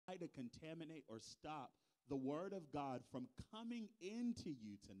to contaminate or stop the word of God from coming into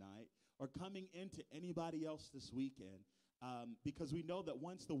you tonight or coming into anybody else this weekend, because we know that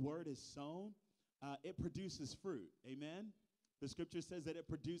once the word is sown, it produces fruit. Amen? The scripture says that it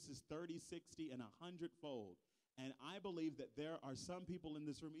produces 30, 60, and 100-fold. And I believe that there are some people in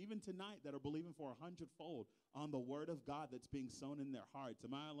this room, even tonight, that are believing for 100-fold on the word of God that's being sown in their hearts.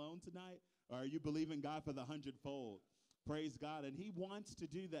 Am I alone tonight? Or are you believing God for the 100-fold? Praise God. And he wants to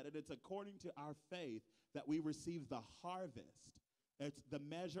do that. And it's according to our faith that we receive the harvest. It's the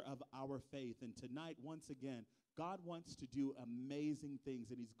measure of our faith. And tonight, once again, God wants to do amazing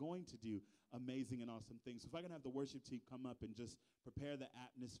things. And he's going to do amazing and awesome things. So if I can have the worship team come up and just prepare the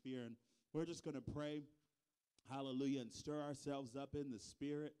atmosphere. And we're just going to pray. Hallelujah. And stir ourselves up in the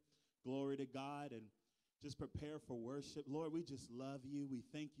spirit. Glory to God. And just prepare for worship. Lord, we just love you. We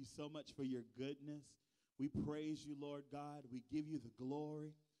thank you so much for your goodness. We praise you, Lord God. We give you the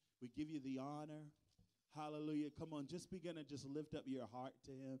glory. We give you the honor. Hallelujah. Come on, just begin to just lift up your heart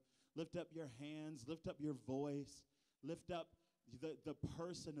to him. Lift up your hands. Lift up your voice. Lift up the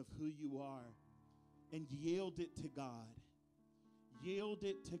person of who you are. And yield it to God. Yield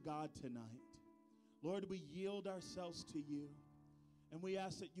it to God tonight. Lord, we yield ourselves to you. And we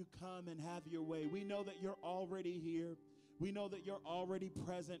ask that you come and have your way. We know that you're already here. We know that you're already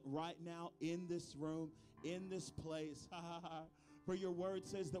present right now in this room, in this place. For your word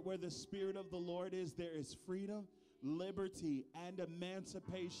says that where the Spirit of the Lord is, there is freedom, liberty, and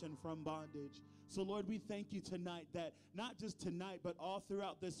emancipation from bondage. So, Lord, we thank you tonight that not just tonight, but all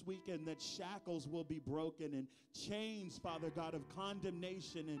throughout this weekend, that shackles will be broken and chains, Father God, of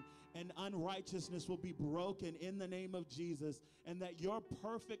condemnation and unrighteousness will be broken in the name of Jesus, and that your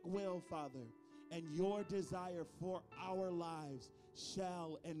perfect will, Father, and your desire for our lives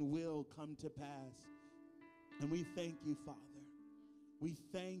shall and will come to pass. And we thank you, Father. We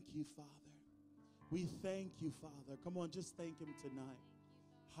thank you, Father. We thank you, Father. Come on, just thank him tonight.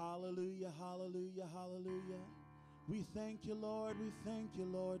 Hallelujah, hallelujah, hallelujah. We thank you, Lord. We thank you,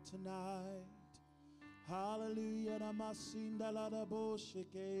 Lord, tonight. Hallelujah. Namasinda la da bo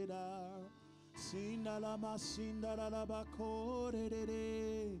shikeda. Sinda la masinda la ba kore de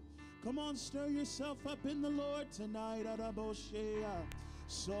de. Come on, stir yourself up in the Lord tonight.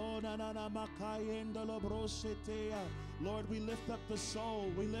 Lord, we lift up the soul.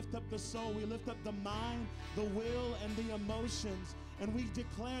 We lift up the soul. We lift up the mind, the will, and the emotions. And we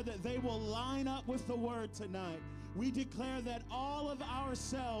declare that they will line up with the word tonight. We declare that all of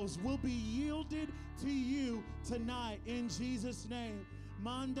ourselves will be yielded to you tonight in Jesus' name.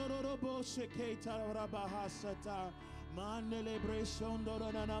 Mandele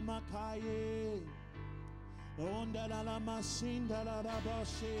breshondoro na makaye onda la masinda la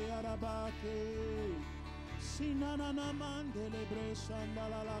rabashe arabake sinana na mandele breshanda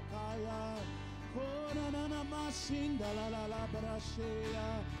la kaya ora na masinda la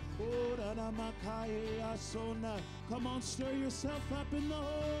brashea ora na makaye asona. Come on, stir yourself up in the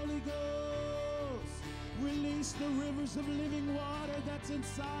Holy Ghost. Release the rivers of living water that's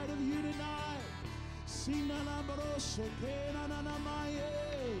inside of you tonight. Sinana broshe kena na na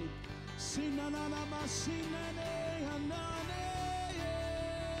maye sinana na masinane anane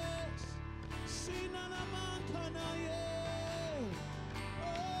yes sinana mankana ye.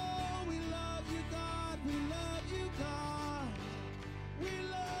 Oh, we love you, God. We love you, God. We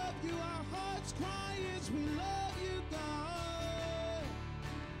love you. Our hearts cry is we love you, God.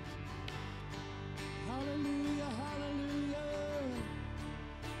 Hallelujah, hallelujah.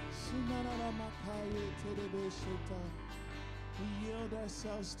 We yield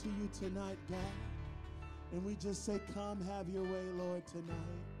ourselves to you tonight, God. And we just say, come have your way, Lord,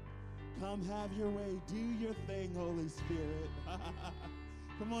 tonight. Come have your way. Do your thing, Holy Spirit.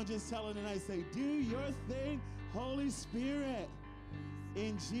 Come on, just tell it tonight. Say, do your thing, Holy Spirit.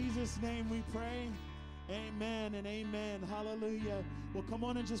 In Jesus' name we pray. Amen and amen. Hallelujah. Well, come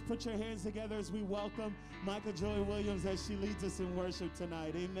on and just put your hands together as we welcome Micah Joy Williams as she leads us in worship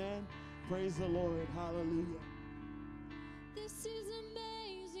tonight. Amen. Praise the Lord. Hallelujah. This is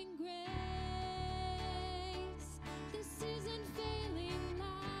amazing grace. This is unfailing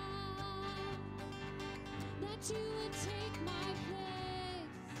love. That you would take my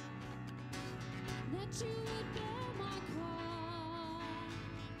place. That you would bear my cross.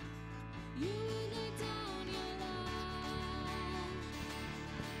 You would lay down your life.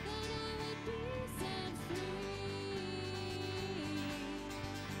 That I would be set free.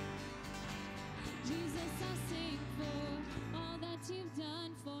 Jesus, I sing for all that you've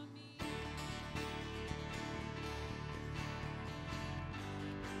done for me.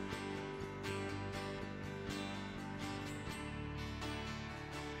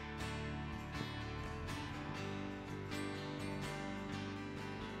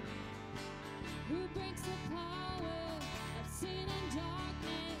 breaks the power of sin and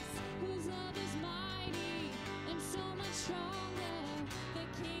darkness, whose love is mighty and so much stronger. The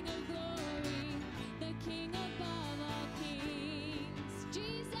King of glory, the King above all kings.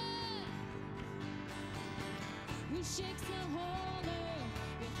 Jesus, who shakes the whole earth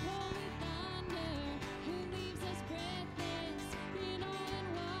with holy thunder, who leaves us breathless in awe and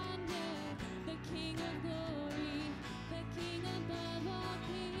wonder. The King of glory, the King above all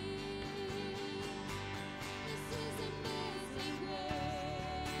kings. This is amazing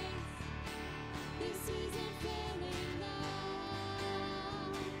grace. This is unfailing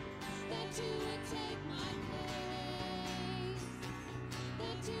love, that you would take my place,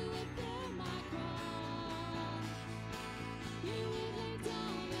 that you would bear my cross. You would lay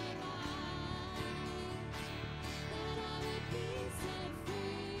down your life, that I would be set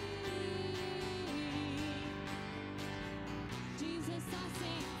free. Jesus, I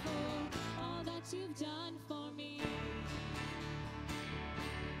sing for all that you've done for me.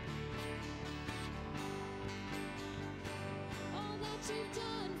 All that you've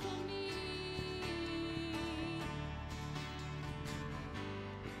done for me.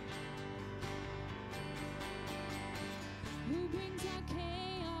 Who brings our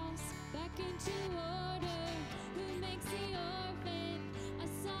chaos back into order, who makes the orphan a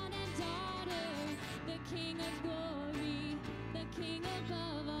son and daughter. The King of glory, the King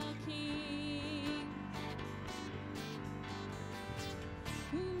above all kings.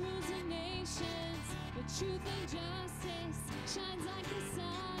 Who rules the nations with truth and justice, shines like the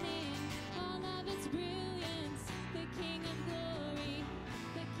sun in all of its brilliance. The King of glory,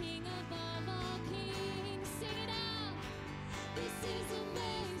 the King above all kings. Sing it out. This is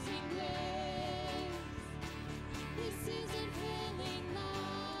amazing grace. This is unfailing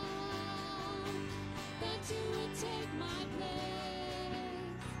love, that you would take my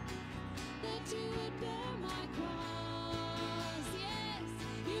place, that you would bear my cross. Yes,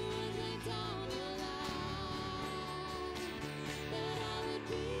 you would lay down your life, that I would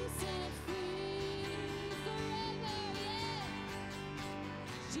be set free forever. Yeah.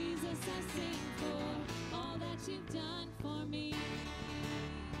 Jesus, I sing for all that you've done for me.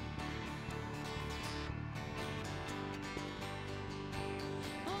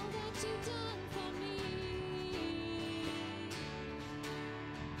 All that you've done for me.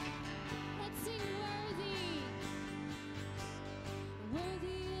 Let's sing worthy.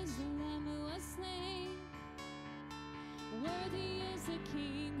 Worthy is the Lamb who was slain. Worthy is the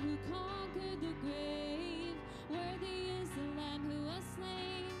King who conquered the grave. Worthy is the Lamb who was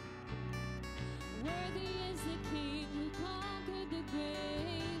slain. Worthy is the King who conquered the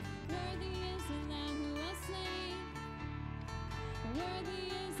grave. Worthy is the Lamb who was slain. Worthy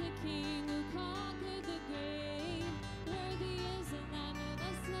is the King who conquered the grave. Worthy is the Lamb who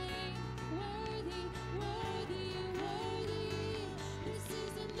was slain. Worthy, worthy, worthy. This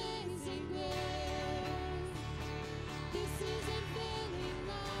is amazing grace. This is unfailing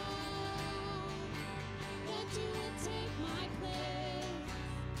love, that you would take my place,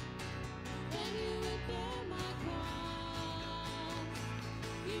 that you would bear my cross.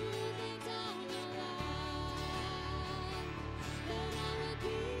 You would lay down your life, that I would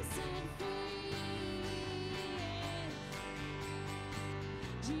be set free.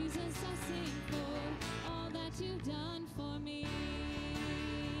 Jesus, I sing for all that you've done for me.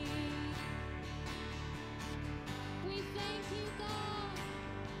 We thank you, God,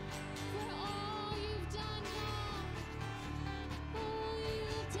 for all you've done, God. All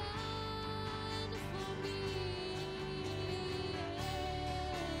you've done for me.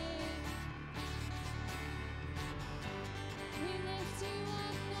 We lift you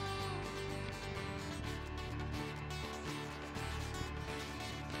up, God.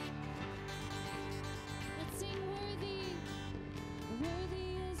 Let's sing worthy. Worthy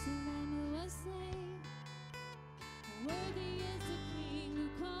is the Lamb who was slain. Worthy is the King who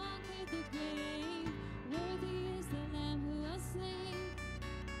conquered the grave. Worthy is the Lamb who was slain.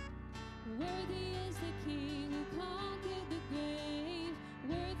 Worthy is the King who conquered the grave.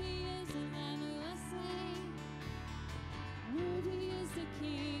 Worthy is the Lamb who was slain. Worthy is the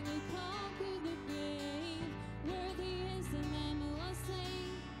King who conquered the grave. Worthy is the Lamb who was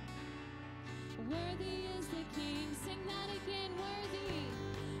slain. Worthy is the King. Sing that again. Worthy.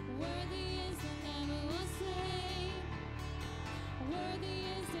 Worthy is the Lamb who was slain. Worthy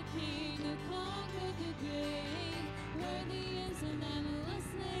is the King who conquered the grave. Worthy is the Lamb who was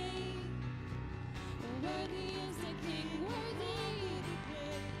slain. Worthy is the King. Worthy.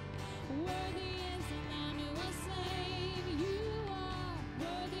 Worthy is the Lamb who was slain. You are.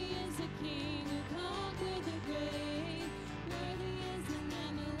 Worthy is the King who conquered the grave. Worthy is the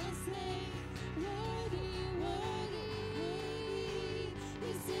Lamb who was slain. Worthy.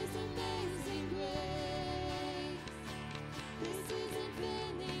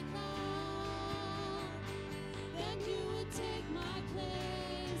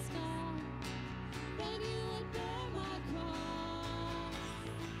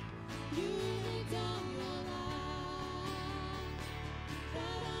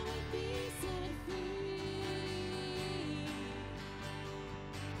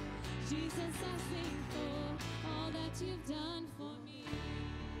 Jesus, I sing for all that you've done for me.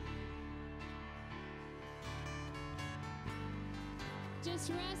 Just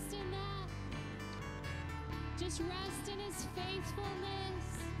rest in that. Just rest in his faithfulness.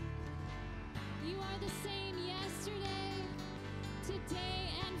 You are the same yesterday,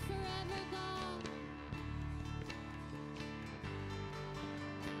 today, and forever, God.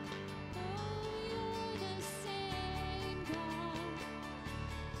 Oh, you're the same, God.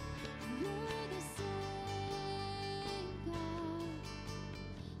 You're the same, God.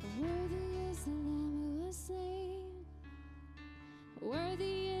 Worthy is the Lamb who was slain.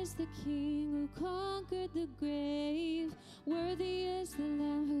 Worthy is the King who conquered the grave. Worthy is the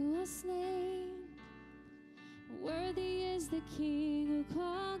Lamb who was slain. Worthy is the King who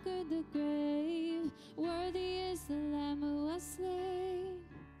conquered the grave. Worthy is the Lamb who was slain.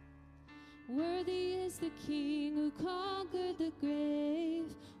 Worthy is the King who conquered the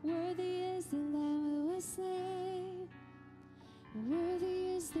grave. Worthy is the Lamb who was slain.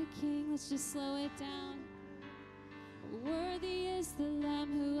 Worthy is the King. Let's just slow it down. Worthy is the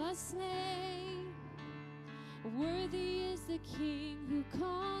Lamb who was slain. Worthy is the King who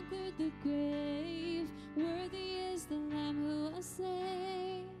conquered the grave. Worthy is the Lamb who was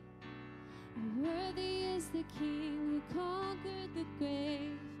slain. Worthy is the King who conquered the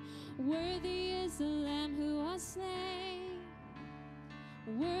grave. Worthy is the Lamb who was slain.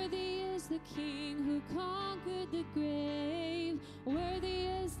 Worthy is the King who conquered the grave. Worthy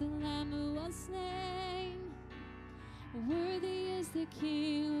is the Lamb who was slain. Worthy is the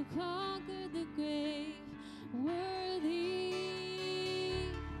King who conquered the grave. Worthy,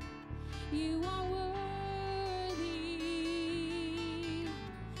 you are worthy.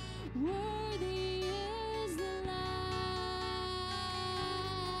 Worthy is the Lamb.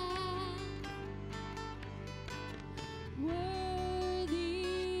 Worthy,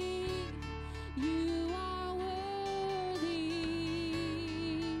 you are worthy.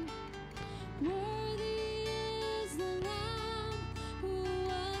 Worthy is the Lamb who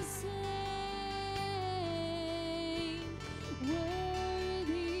was slain.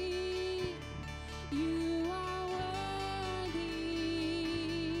 Worthy, you are worthy.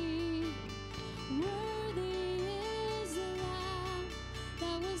 Worthy is the Lamb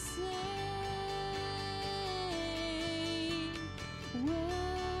that was slain.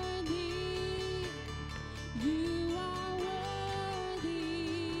 Worthy, you are worthy.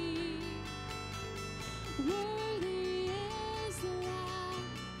 Worthy is the Lamb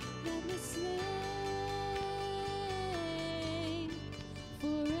that was slain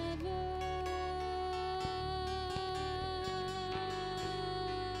forever.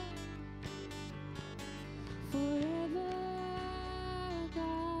 Forever,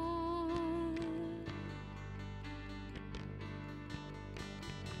 God.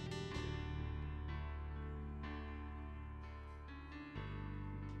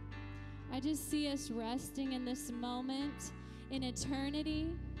 I just see us resting in this moment in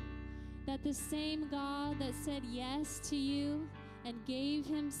eternity, that the same God that said yes to you and gave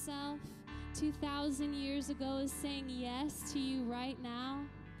himself 2,000 years ago is saying yes to you right now,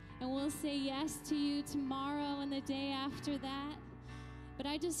 and will say yes to you tomorrow and the day after that. But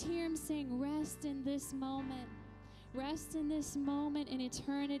I just hear him saying, rest in this moment. Rest in this moment in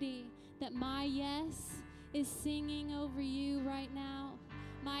eternity, that my yes is singing over you right now.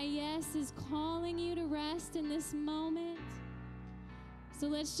 My yes is calling you to rest in this moment. So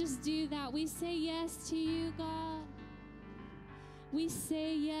let's just do that. We say yes to you, God. We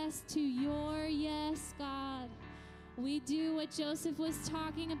say yes to your yes, God. We do what Joseph was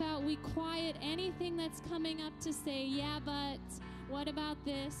talking about. We quiet anything that's coming up to say, yeah, but what about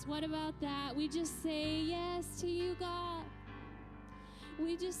this? What about that? We just say yes to you, God.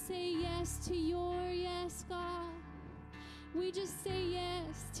 We just say yes to your yes, God. We just say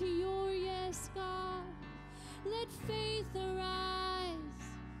yes to your yes, God. Let faith arise.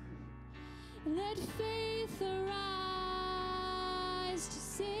 Let faith arise to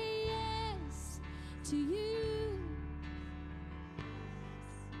say yes to you.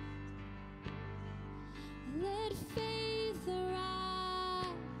 Let faith arise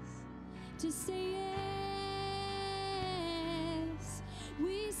to say yes.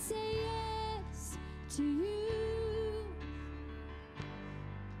 We say yes to you.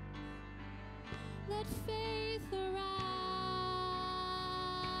 Let faith arise.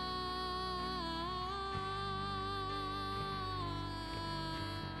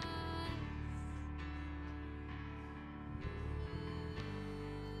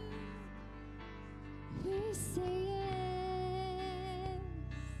 We say yes.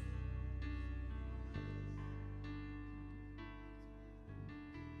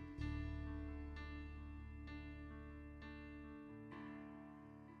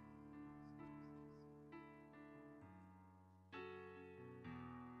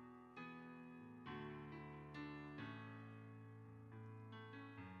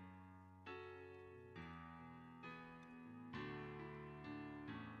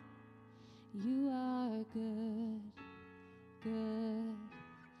 You are good, good.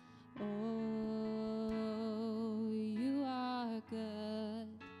 Oh, you are good,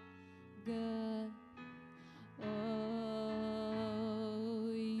 good. Oh,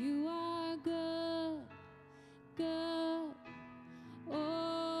 you are good, good.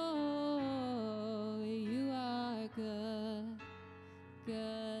 Oh, you are good,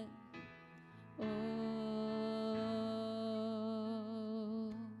 good. Oh,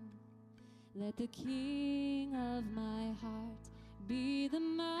 let the King of my heart be the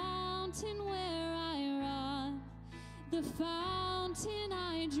mountain where I run, the fountain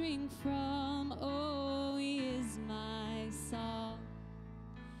I drink from. Oh, he is my song.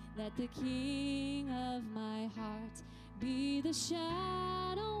 Let the King of my heart be the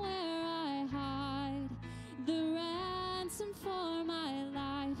shadow where I hide, the ransom for my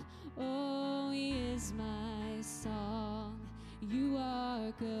life. Oh, he is my song. You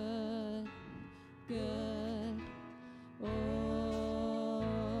are good, good. Oh,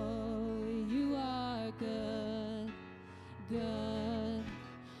 you are good, good.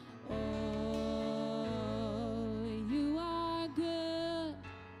 Oh, you are good,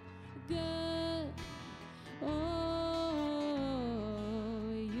 good. Oh,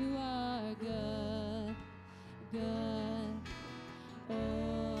 you are good, good.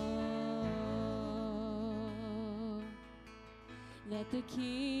 Oh, let the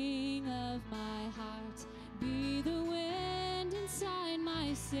King of my heart be the wind inside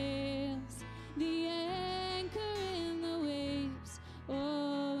my sails, the anchor in the waves.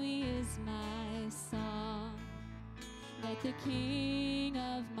 Oh, he is my song. Let the King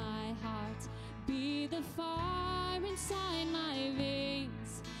of my heart be the fire inside my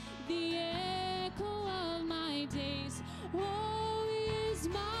veins, the echo of my days. Oh, he is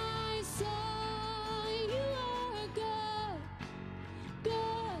my song. You are good,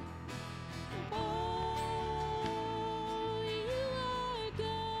 good. Oh, you are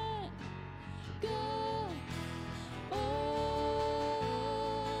good, good. Oh,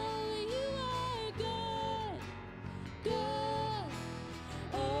 you are good, good.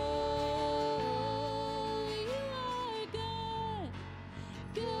 Oh, you are good,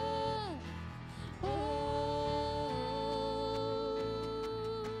 good. Oh,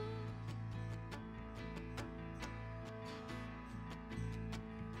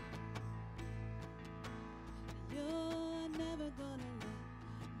 you're never gonna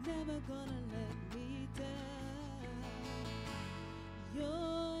let me down.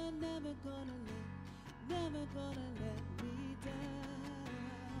 You're never gonna let me down.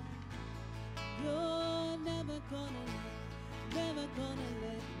 You're never gonna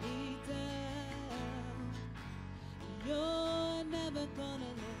let me down. You're never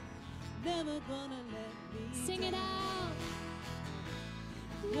gonna let me sing it down. out.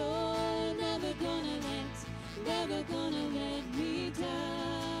 You're never gonna let me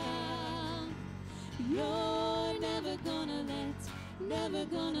down. You're never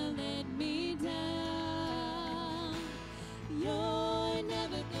gonna let me down. You're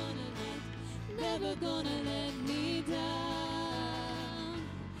never gonna let me down.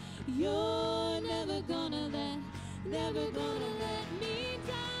 You're never gonna let me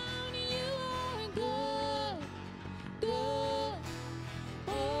down. You are good, good.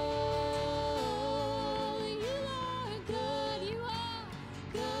 Oh, you are good, you are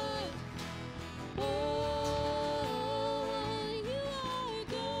good. Oh, you are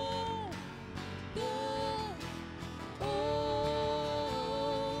good, good. Oh,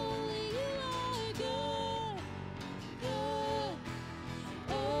 you are good, good.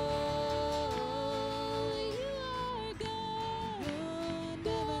 Oh, you are good. You're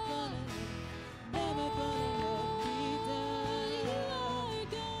never gonna let me down. You are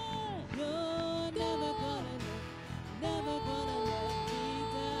good. You're never gonna let me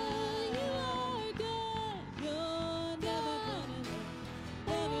down. You are good. You're never gonna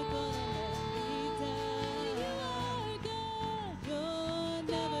let me down. You are good. You're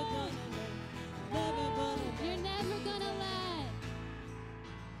never gonna You're never gonna let.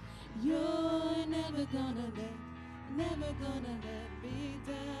 You're never gonna let me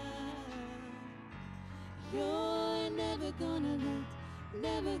down. You're never gonna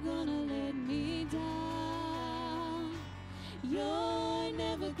let me down. You're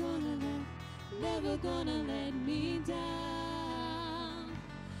never gonna let me down.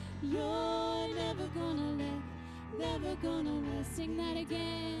 You're never gonna let, Sing that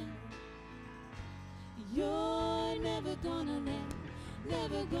again. You're never gonna let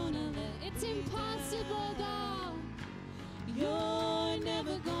It's impossible, God. You're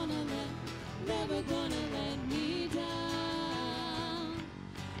never gonna let me down.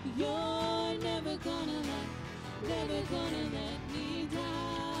 You're never gonna let me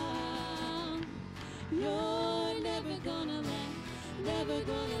down. You're never gonna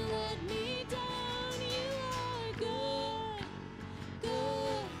let me down. You are good,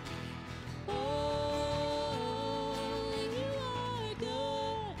 good. Oh, you are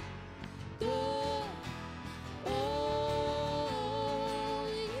good, good. Oh,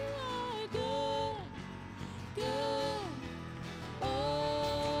 you are good, good. Oh,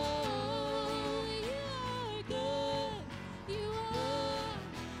 you are good. You are,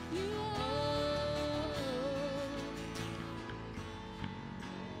 you are.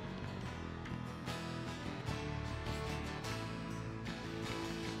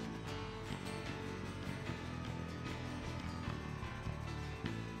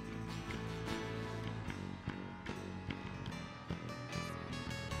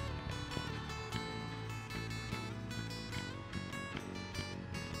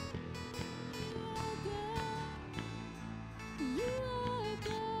 You are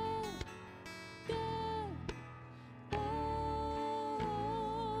good, good. Oh,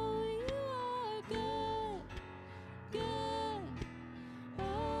 you are good, good.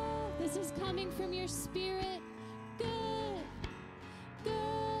 Oh, this is coming from your spirit. Good,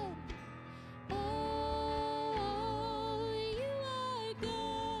 good. Oh, you are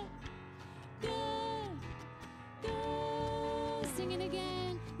good, good, good. Sing it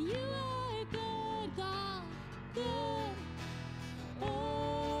again. You are good, God, good. Oh,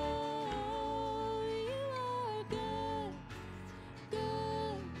 you are good,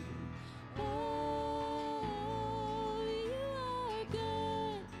 good. Oh, you are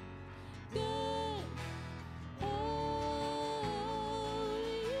good, good. Oh,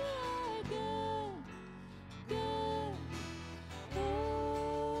 you are good, good.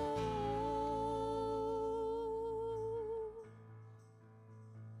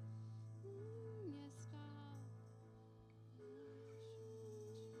 Yes, God.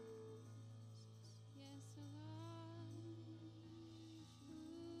 Yes,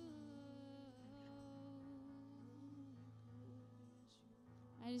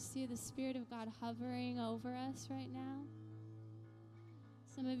 I just see the Spirit of God hovering over us right now.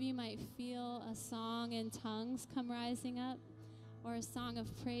 Some of you might feel a song in tongues come rising up, or a song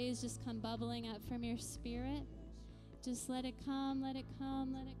of praise just come bubbling up from your spirit. Just let it come, let it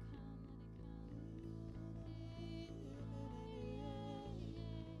come, let it come, let it come.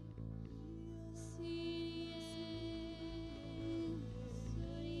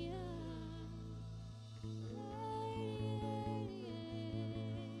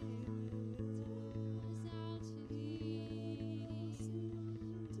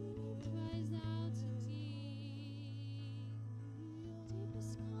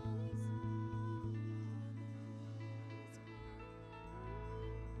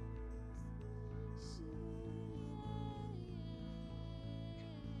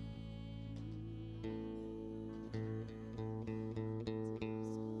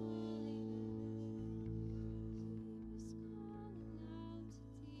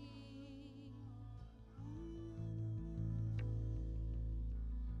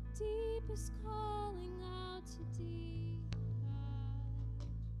 Deep is calling out to deep, God.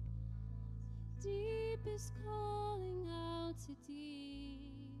 Deep is calling out to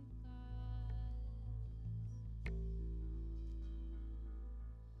deep, God.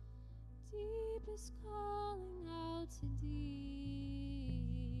 Deep is calling out to deep.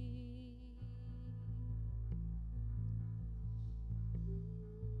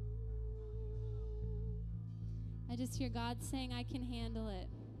 I just hear God saying, I can handle it.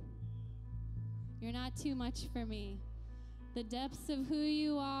 You're not too much for me. The depths of who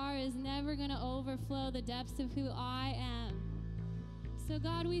you are is never going to overflow the depths of who I am. So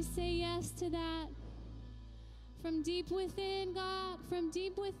God, we say yes to that. From deep within, God, from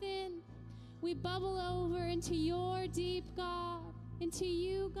deep within, we bubble over into your deep, God, into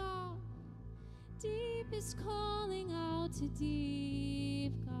you, God. Deep is calling out to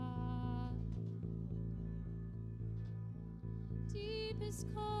deep, God. Deep is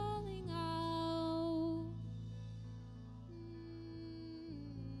calling out.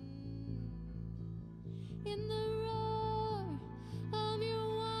 In the roar of your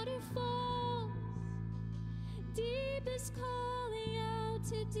waterfalls, deep is calling out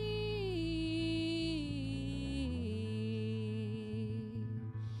to deep.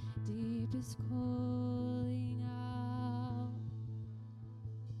 Deep is calling out.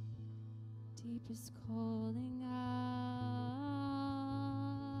 Deep is calling out.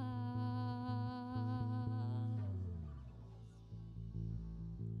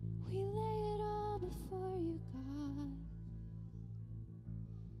 We lay it all before you, God.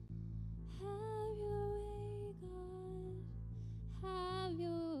 Have your way, God.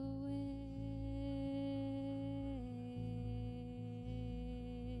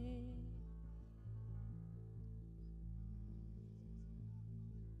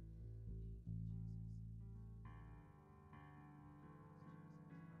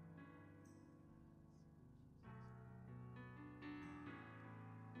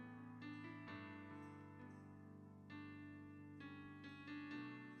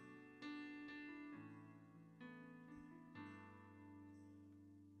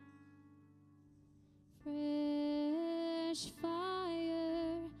 fresh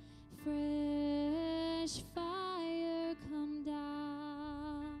fire, come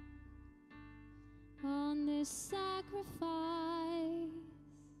down on this sacrifice.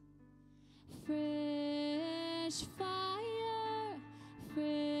 Fresh fire,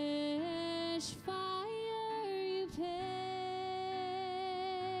 fresh fire, you paid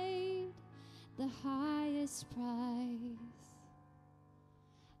the highest price.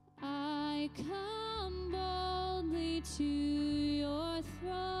 I come boldly to your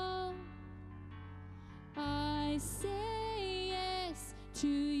throne. I say yes to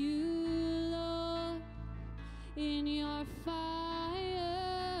you, Lord. In your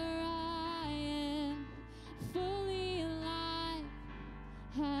fire I am fully alive.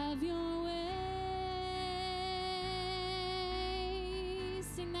 Have your way.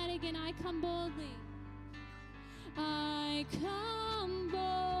 Sing that again. I come boldly. I come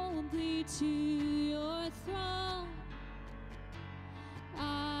boldly to your throne.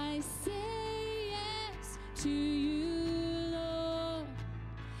 I say yes to you, Lord.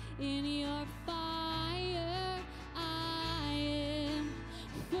 In your fire I am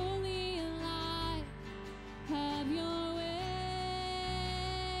fully alive. Have your way.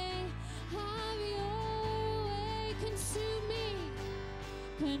 Have your way. Consume me.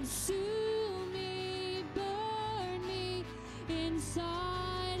 Consume me. Burn me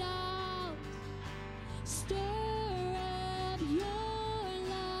inside out. Stir up your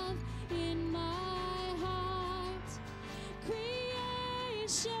love in my heart.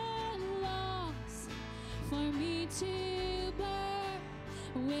 Creation longs for me to burn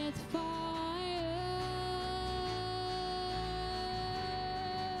with fire.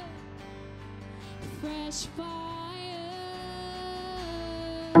 Fresh fire.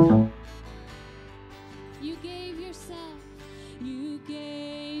 You gave yourself. You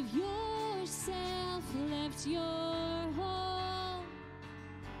gave yourself, left your home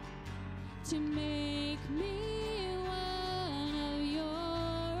to make me one of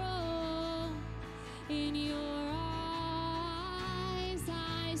your own. In your eyes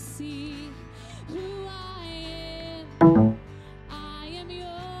I see who I am. I am yours.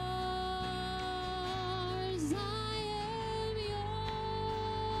 I am yours.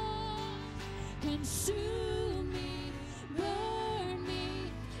 Consume me, burn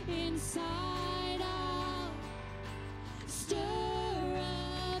me inside out. Stir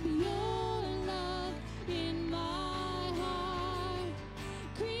up your love in my heart.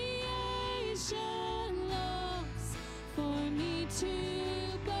 Creation longs for me to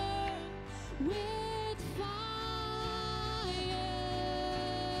burn with fire.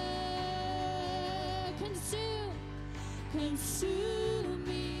 Consume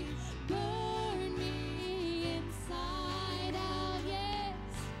me, burn me inside out, yes.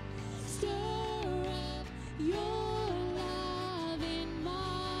 Stir up your love in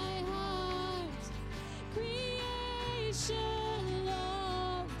my heart. Creation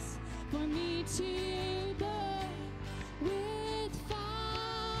longs for me to burn with fire.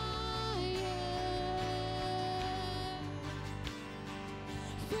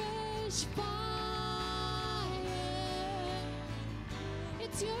 Fresh fire.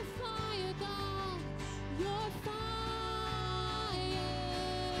 It's your fire, God. Your fire.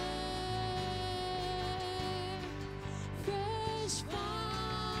 Fresh fire.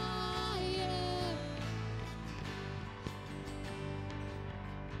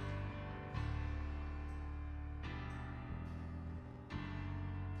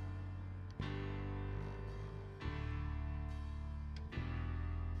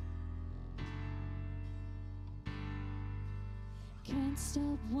 Can't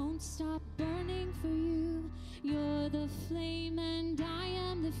stop, won't stop burning for you. You're the flame and I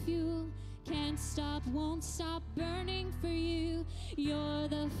am the fuel. Can't stop, won't stop burning for you. You're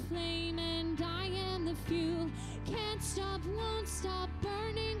the flame and I am the fuel. Can't stop, won't stop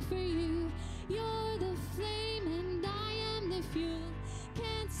burning for you. You're the flame and I am the fuel.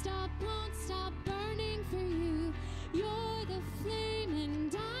 Can't stop, won't stop burning for you. You're the flame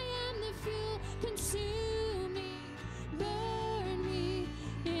and I am the fuel. Consume me, burn me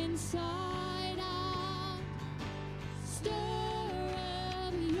inside out. Stir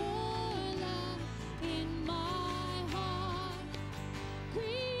up your love in my heart.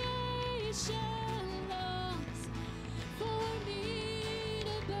 Creation longs for me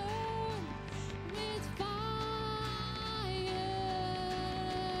to burn with fire.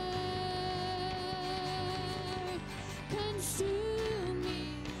 Consume me,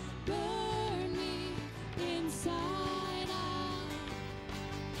 burn me inside out.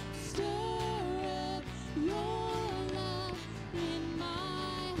 Stir up your love in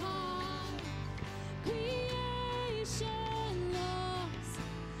my heart. Creation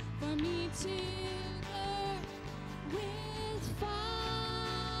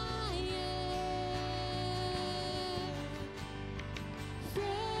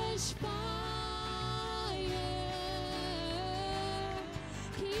fresh fire.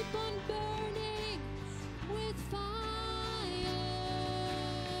 Keep on burning with fire.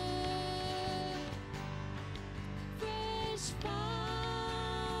 Fresh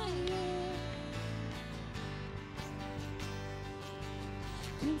fire.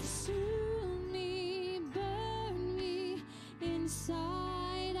 Consume me, burn me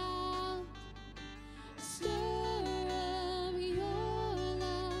inside out. Stir up your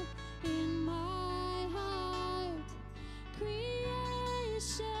love in my heart.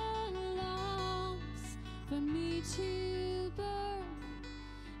 Creation longs for me to burn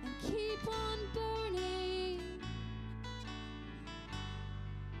and keep on burning.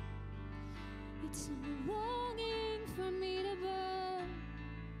 It's a longing for me to burn.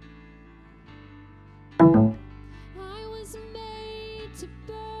 I was made to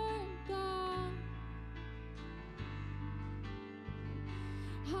burn, God.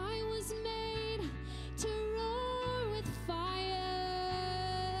 I was made to roar with fire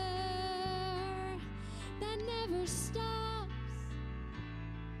that never stops.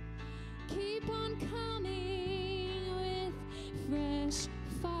 Keep on coming with fresh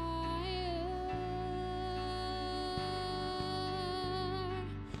fire.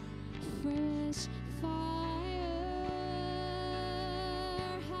 Fresh fire.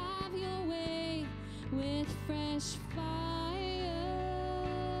 Have your way with fresh fire.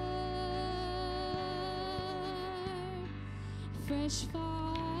 Fresh fire.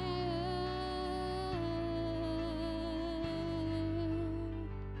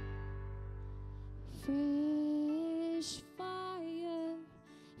 Fresh fire.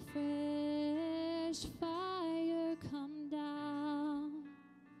 Fresh fire, come down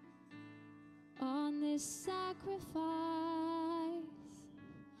on this sacrifice.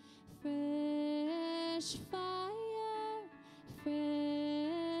 Fresh fire,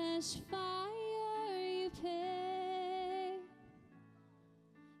 fresh fire, you pay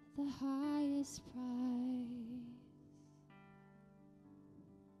the highest price.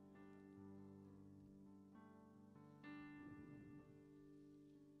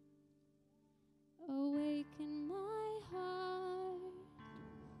 Awaken my heart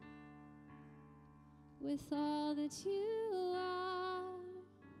with all that you are.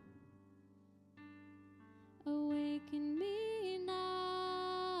 Awaken me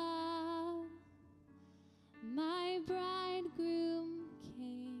now, my bridegroom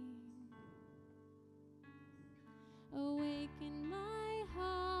King. Awaken my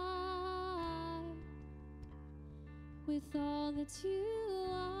heart with all that you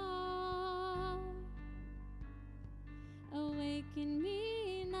are. Awaken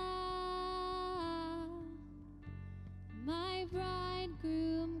me now, my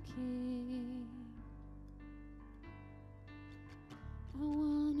bridegroom King. I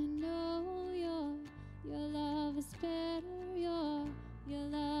wanna know your love is better, your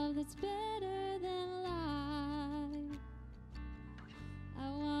love that's better than life. I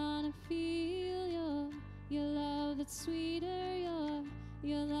wanna feel your love that's sweeter,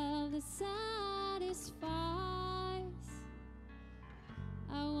 your love that satisfies.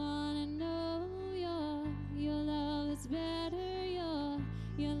 I wanna know your love that's better, your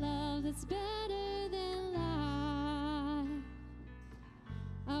love that's better than life.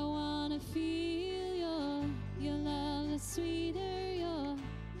 I wanna feel your love that's sweeter, your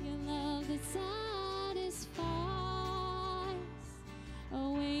love that satisfies.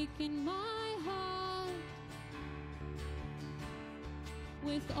 Awaken my heart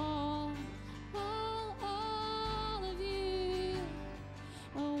with all of you.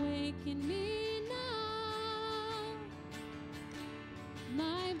 Awaken me now,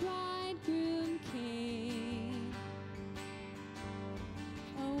 my bridegroom King.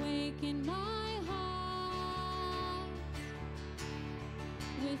 Awaken my heart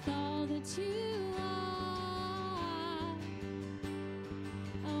with all that you are.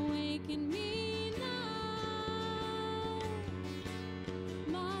 Awaken me now,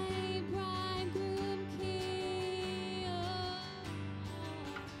 my bridegroom King.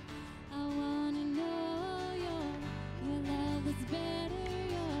 I wanna know your love is better,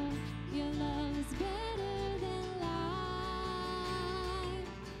 your love is better than life.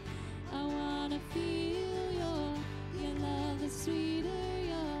 I wanna feel your love is sweeter,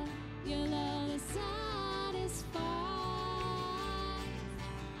 your love that satisfies.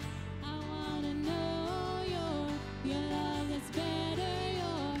 I wanna know your love that's better,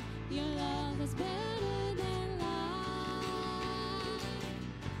 your love that's better than life.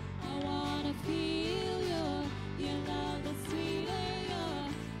 I wanna feel your love that's sweeter,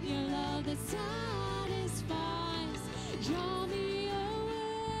 your love that satisfies. Draw me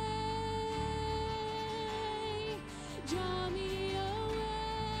away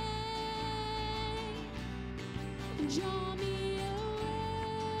Draw me away,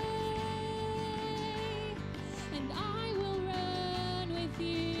 and I will run with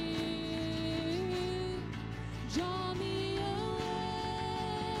you. Draw me away,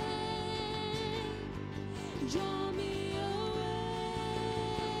 draw me away,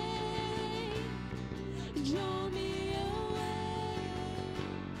 draw me away,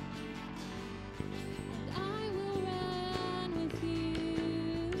 and I will run with you.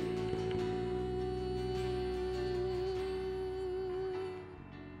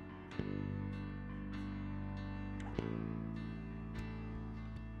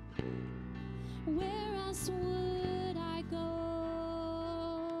 Where else would I go?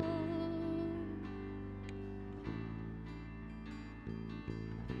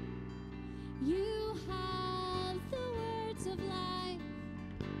 You have the words of life.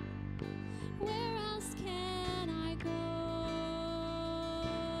 Where else can I go?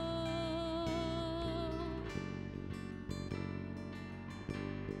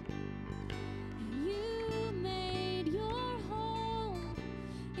 You made your home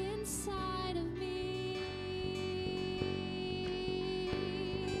inside of me.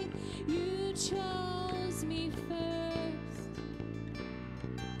 You chose me first.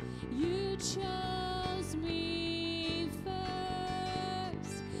 You chose me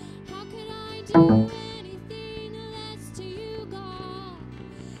first. How could I do anything less to you, God?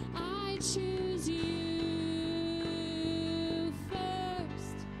 I choose you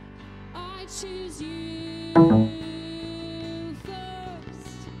first. I choose you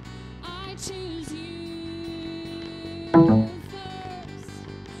first. I choose you first.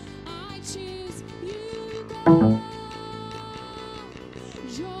 I choose you, God.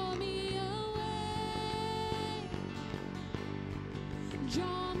 Draw me away.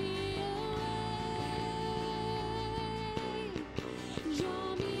 Draw me away. Draw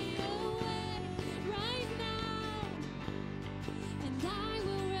me away right now, and I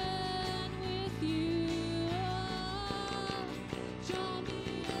will run with you. Draw me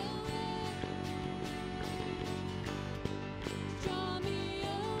away. Draw me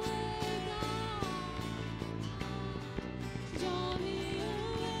away, God. Draw me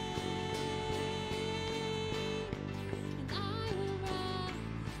away, and I will run.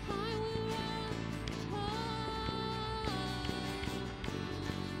 I will run.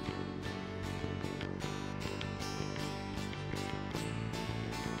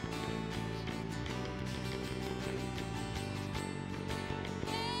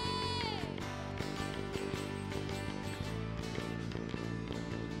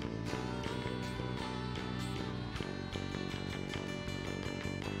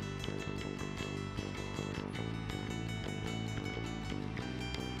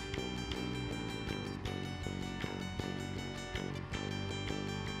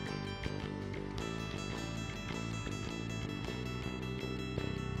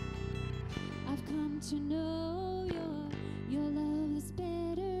 I've come to know your love is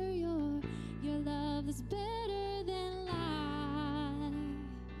better, your love is better than life.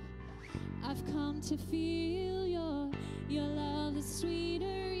 I've come to feel your love is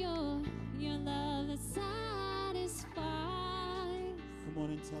sweeter, your love is satisfies. Come on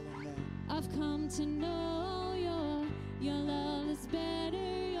and tell them that. I've come to know your love is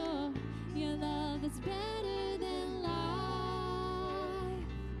better, your love is better than life.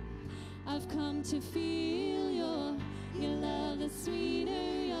 I've come to feel your love is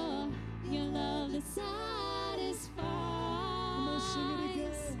sweeter, your love is satisfies. Come on, sing it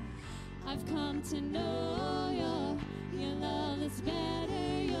again. I've come to know your love is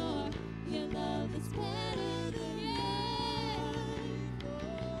better, your love is better than life.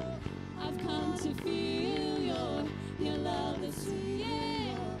 I've come to feel your love is sweet,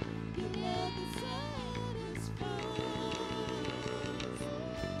 yeah, your love is satisfies.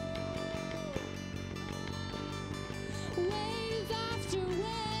 Wave after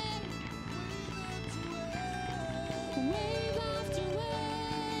wave, wave after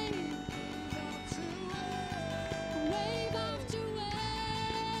wave, wave after wave.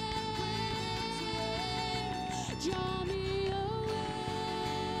 Draw me away,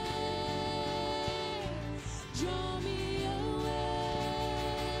 draw me away,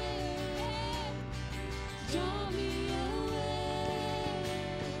 draw me away,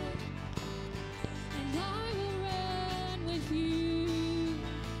 and I will run with you.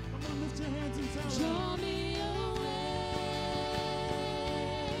 Come on, lift your hands and tell them. Draw me away,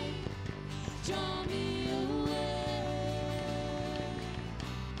 draw me away,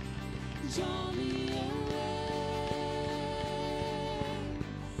 draw me away,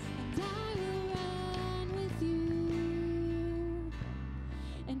 and I will run with you,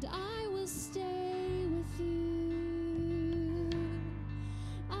 and I will stay with you.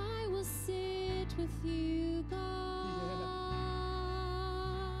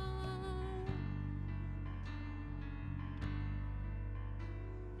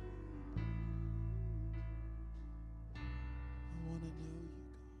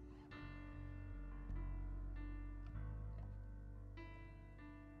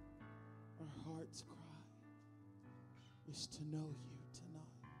 heart's cry is to know you tonight.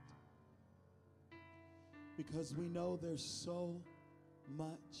 Because we know there's so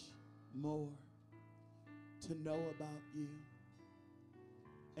much more to know about you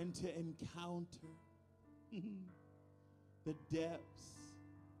and to encounter the depths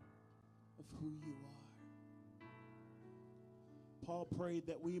of who you are. Paul prayed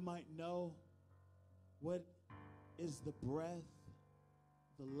that we might know what is the breadth,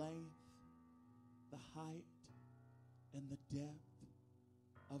 the length, the height, and the depth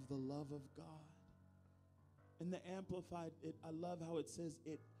of the love of God. In the Amplified, I love how it says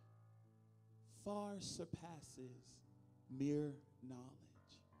it far surpasses mere knowledge.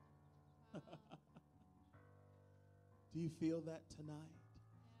 Do you feel that tonight?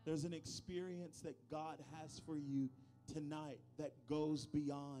 There's an experience that God has for you tonight that goes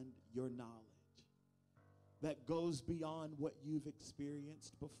beyond your knowledge, that goes beyond what you've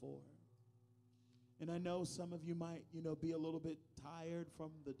experienced before. And I know some of you might, be a little bit tired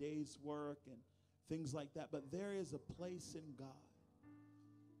from the day's work and things like that, but there is a place in God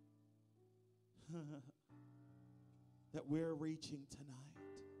that we're reaching tonight,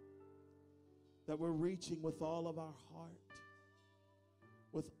 that we're reaching with all of our heart,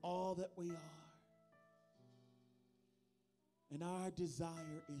 with all that we are. And our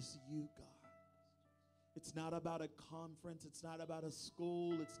desire is you, God. It's not about a conference. It's not about a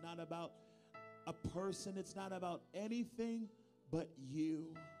school. It's not about a person. It's not about anything but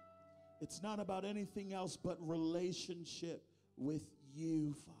you. It's not about anything else but relationship with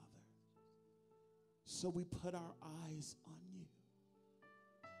you, Father. So we put our eyes on you.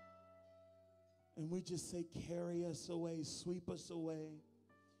 And we just say, carry us away, sweep us away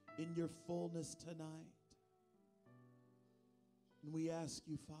in your fullness tonight. And we ask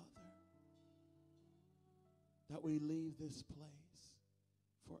you, Father, that we leave this place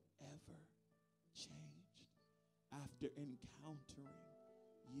forever changed after encountering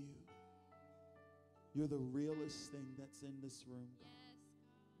you. You're the realest thing that's in this room, God.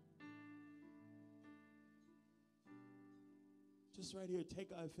 Just right here,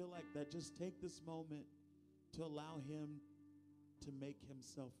 I feel like that, just take this moment to allow him to make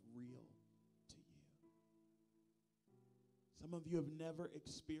himself real to you. Some of you have never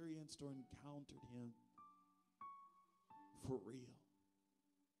experienced or encountered him for real.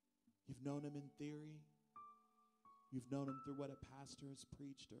 You've known him in theory. You've known him through what a pastor has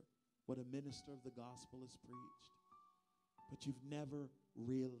preached or what a minister of the gospel has preached. But you've never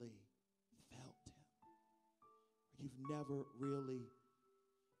really felt him. You've never really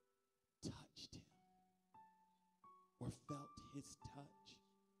touched him or felt his touch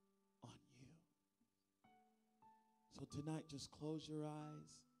on you. So tonight, just close your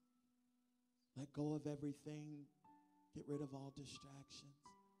eyes. Let go of everything. Get rid of all distractions.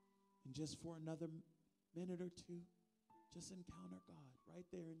 And just for another minute or two, just encounter God right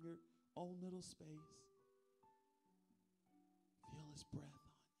there in your own little space. Feel his breath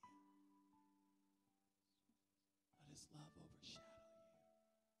on you. Let his love overshadow you.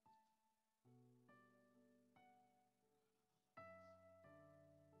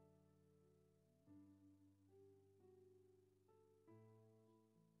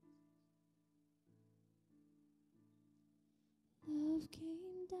 Love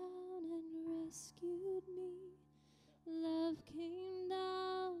came down and rescued me. Love came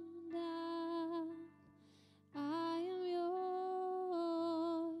down, down. I am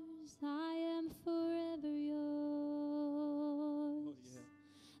yours. I am forever yours. Oh, yeah.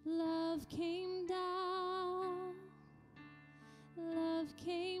 Love came down. Love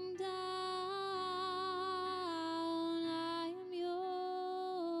came down. I am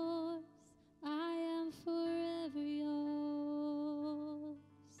yours. I am forever yours.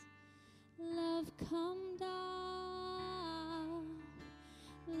 Love come down.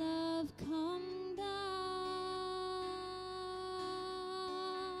 Love come down.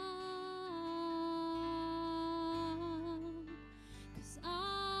 'Cause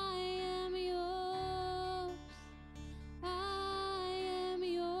I am yours. I am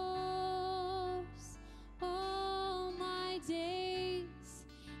yours. All my days,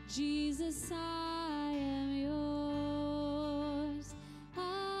 Jesus, I am yours.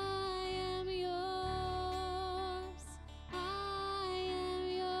 I am yours. I am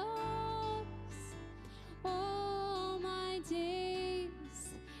yours. All my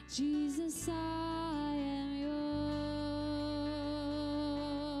days, Jesus, I am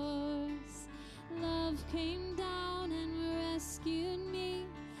yours. Love came down and rescued me.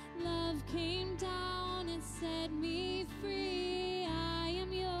 Love came down and set me free. I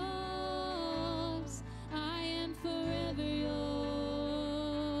am yours. I am forever yours.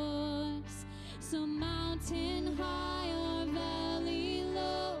 So mountain high or valley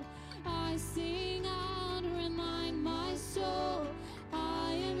low, I sing out, remind my soul,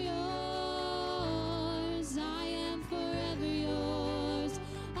 I am yours, I am forever yours,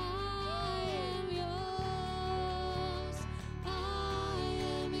 I am yours, I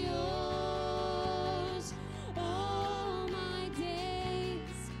am yours, all my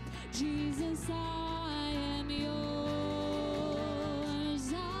days, Jesus, I am yours,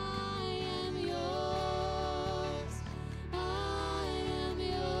 I am yours, I am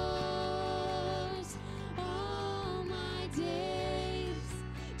yours, all my days,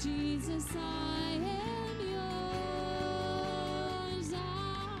 Jesus, I am yours, I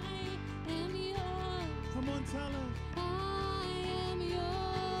am yours. Come on, tell him. I am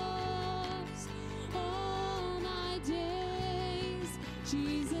yours all my days.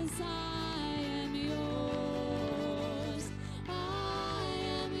 Jesus, I am yours. I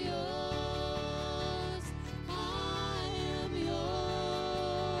am yours. I am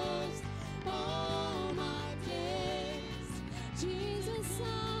yours all my days. Jesus, I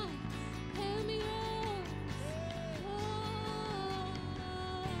am yours.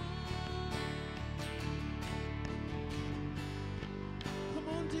 Come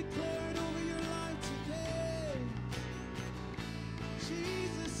on, declare it over your life today.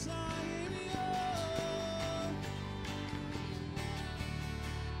 Jesus, I am yours.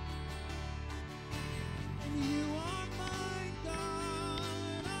 And you are mine,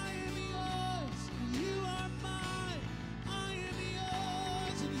 God. I am yours. You are mine. I am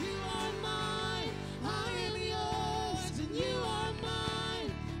yours. And you are mine. I am yours. And you are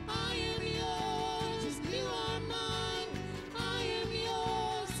mine. I am yours. And you are mine. I am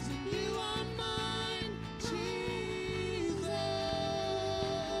yours. And you are mine. Jesus,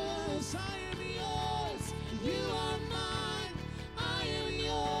 I am yours. You are mine. I am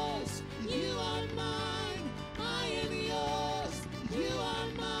yours. You are mine. I am yours. You are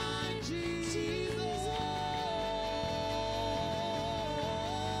mine, Jesus.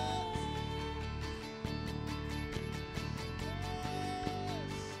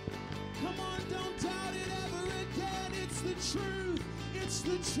 Come on, don't doubt it ever again. It's the truth. It's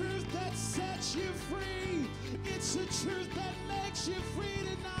the truth that sets you free. It's the truth that makes you free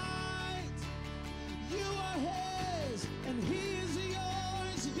tonight. You are his, and he is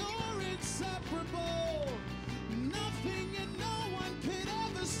yours. You're inseparable. Nothing and no one could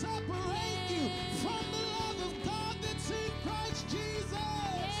ever separate you from the love of God that's in Christ Jesus.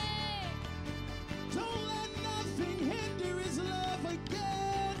 Don't let nothing hinder his love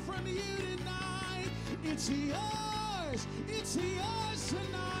again from you tonight. It's yours. It's yours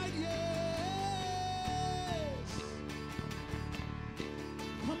tonight, yes.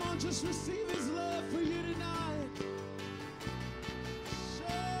 Come on, just receive his love for you tonight.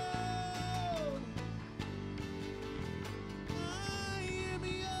 Show. I am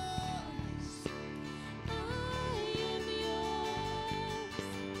yours. I am yours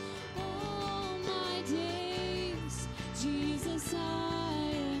all my days. Jesus,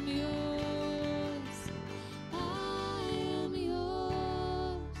 I am yours. I am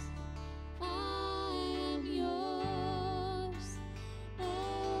yours. I am yours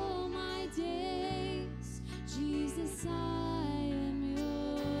all my days. Jesus, I am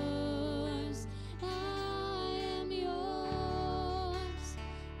yours. I am yours.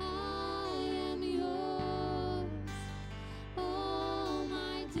 I am yours all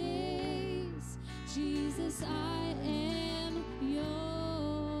my days. Jesus, I am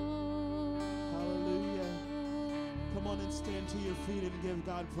yours. Hallelujah. Come on and stand to your feet and give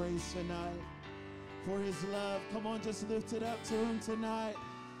God praise tonight for his love. Come on, just lift it up to him tonight.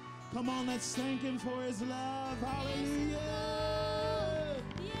 Come on, let's thank him for his love. Hallelujah.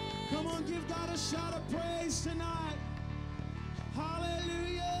 Come on, give God a shout of praise tonight.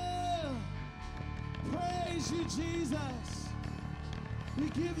 Hallelujah. Praise you, Jesus. We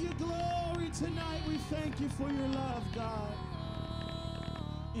give you glory tonight. We thank you for your love, God.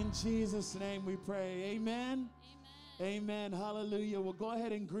 In Jesus' name we pray. Amen. Amen. Hallelujah. Well, go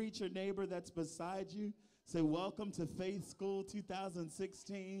ahead and greet your neighbor that's beside you. Say, welcome to Faith School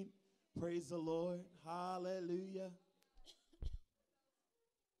 2016. Praise the Lord. Hallelujah.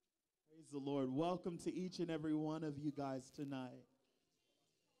 Praise the Lord. Welcome to each and every one of you guys tonight.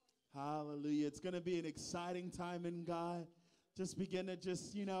 Hallelujah. It's going to be an exciting time in God. Just begin to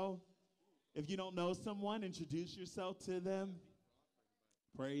if you don't know someone, introduce yourself to them.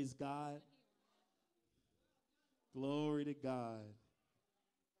 Praise God. Glory to God.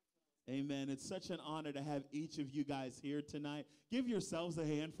 Amen. It's such an honor to have each of you guys here tonight. Give yourselves a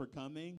hand for coming.